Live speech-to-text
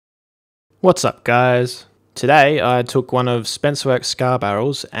What's up guys? Today I took one of Spencerworks scar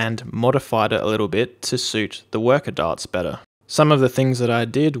barrels and modified it a little bit to suit the worker darts better. Some of the things that I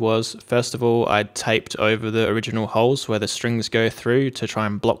did was, first of all, I taped over the original holes where the strings go through to try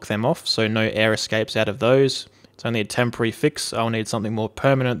and block them off so no air escapes out of those. It's only a temporary fix, I'll need something more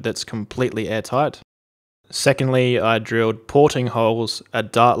permanent that's completely airtight. Secondly, I drilled porting holes a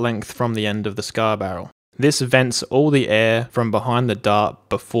dart length from the end of the scar barrel. This vents all the air from behind the dart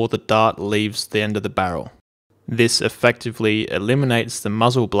before the dart leaves the end of the barrel. This effectively eliminates the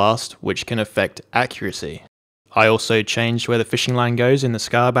muzzle blast, which can affect accuracy. I also changed where the fishing line goes in the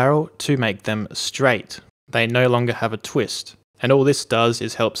scar barrel to make them straight. They no longer have a twist, and all this does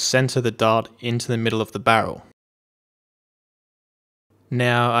is help center the dart into the middle of the barrel.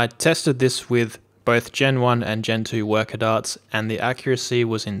 Now, I tested this with both Gen 1 and Gen 2 worker darts, and the accuracy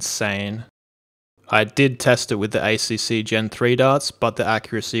was insane. I did test it with the ACC Gen 3 darts, but the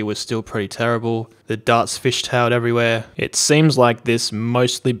accuracy was still pretty terrible. The darts fishtailed everywhere. It seems like this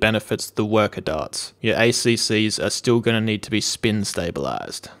mostly benefits the worker darts. Your ACCs are still going to need to be spin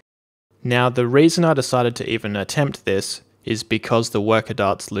stabilized. Now, the reason I decided to even attempt this is because the worker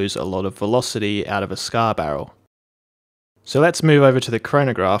darts lose a lot of velocity out of a scar barrel. So let's move over to the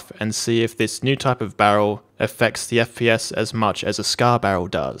chronograph and see if this new type of barrel affects the FPS as much as a scar barrel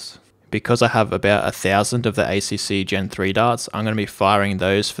does. Because I have about 1,000 of the ACC Gen 3 darts, I'm going to be firing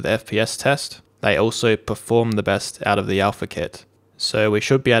those for the FPS test. They also perform the best out of the alpha kit. So we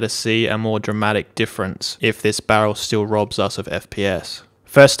should be able to see a more dramatic difference if this barrel still robs us of FPS.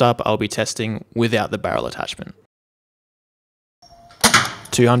 First up, I'll be testing without the barrel attachment.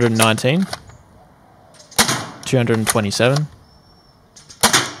 219, 227,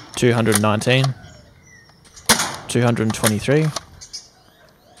 219, 223,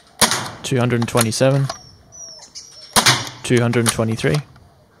 227, 223,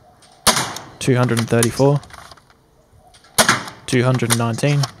 234,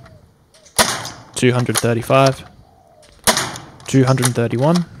 219, 235,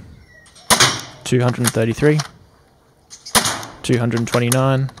 231, 233,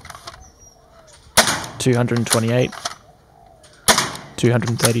 229, 228,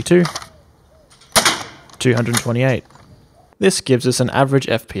 232, 228. This gives us an average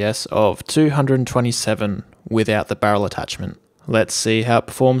FPS of 227 without the barrel attachment. Let's see how it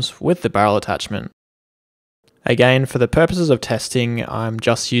performs with the barrel attachment. Again, for the purposes of testing, I'm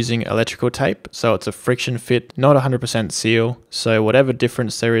just using electrical tape, so it's a friction fit, not 100% seal, so whatever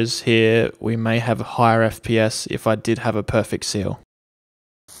difference there is here, we may have a higher FPS if I did have a perfect seal.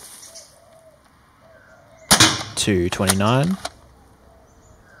 229,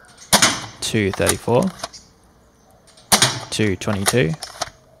 234, 222,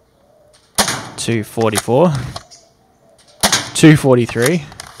 244, 243,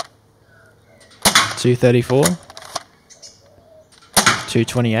 234,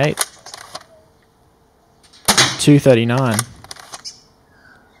 228, 239,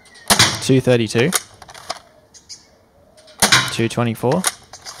 232, 224,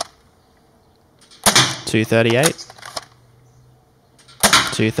 238,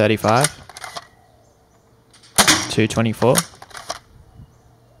 235, 224,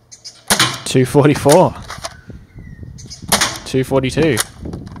 244, 242.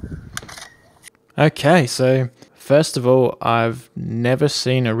 Okay, so first of all, I've never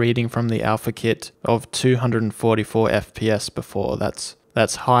seen a reading from the alpha kit of 244 FPS before. That's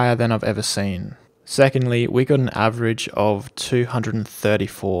higher than I've ever seen. Secondly, we got an average of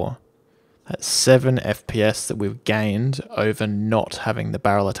 234. That's 7 FPS that we've gained over not having the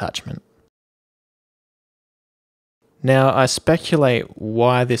barrel attachment. Now, I speculate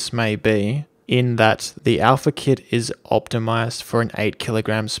why this may be, in that the alpha kit is optimized for an 8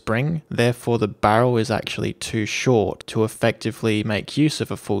 kg spring, therefore the barrel is actually too short to effectively make use of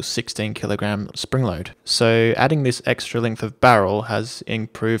a full 16 kg spring load. So adding this extra length of barrel has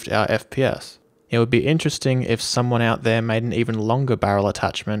improved our FPS. It would be interesting if someone out there made an even longer barrel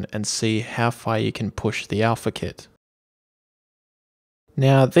attachment and see how far you can push the alpha kit.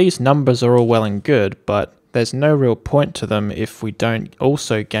 Now, these numbers are all well and good, but there's no real point to them if we don't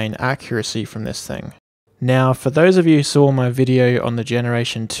also gain accuracy from this thing. Now, for those of you who saw my video on the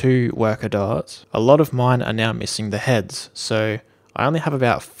Generation 2 worker darts, a lot of mine are now missing the heads, so I only have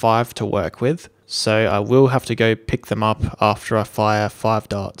about 5 to work with, so I will have to go pick them up after I fire 5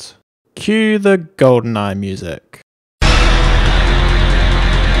 darts. Cue the GoldenEye music.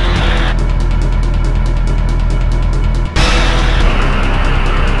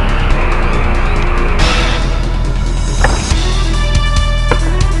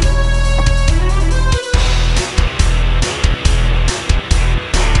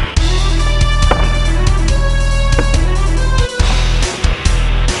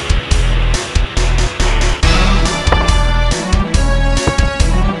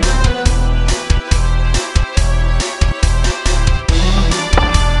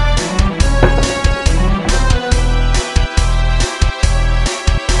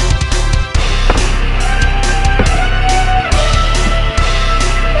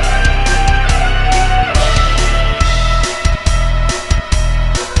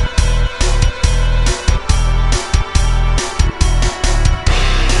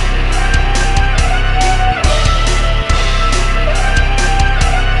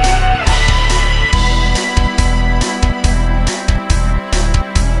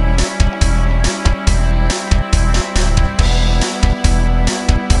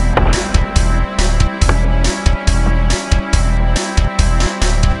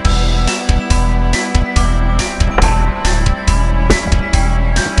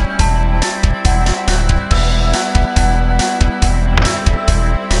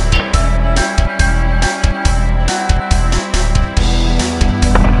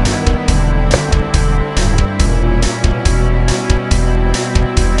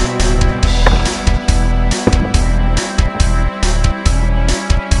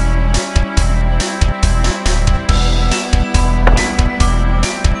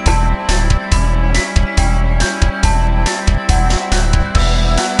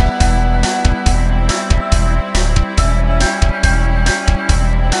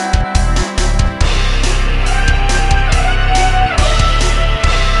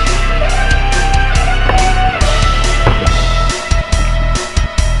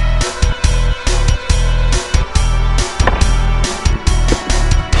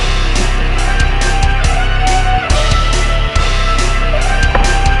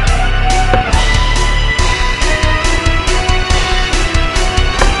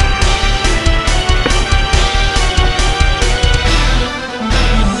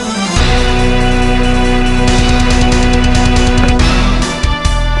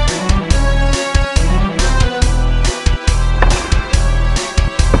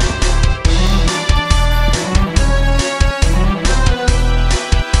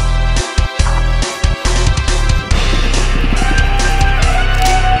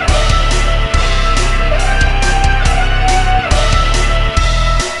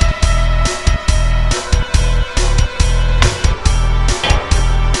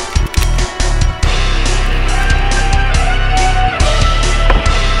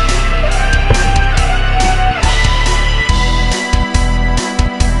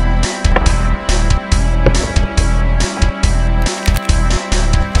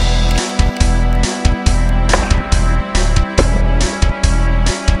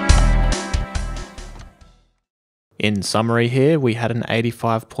 In summary here, we had an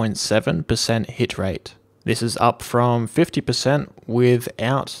 85.7% hit rate. This is up from 50%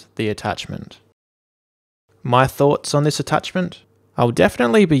 without the attachment. My thoughts on this attachment? I'll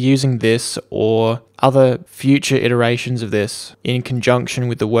definitely be using this or other future iterations of this in conjunction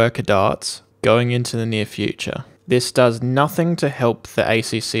with the worker darts going into the near future. This does nothing to help the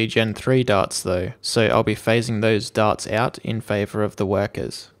ACC Gen 3 darts though, so I'll be phasing those darts out in favour of the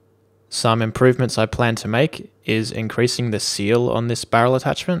workers. Some improvements I plan to make is increasing the seal on this barrel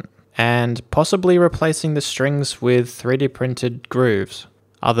attachment and possibly replacing the strings with 3D printed grooves.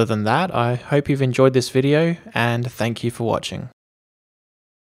 Other than that, I hope you've enjoyed this video and thank you for watching.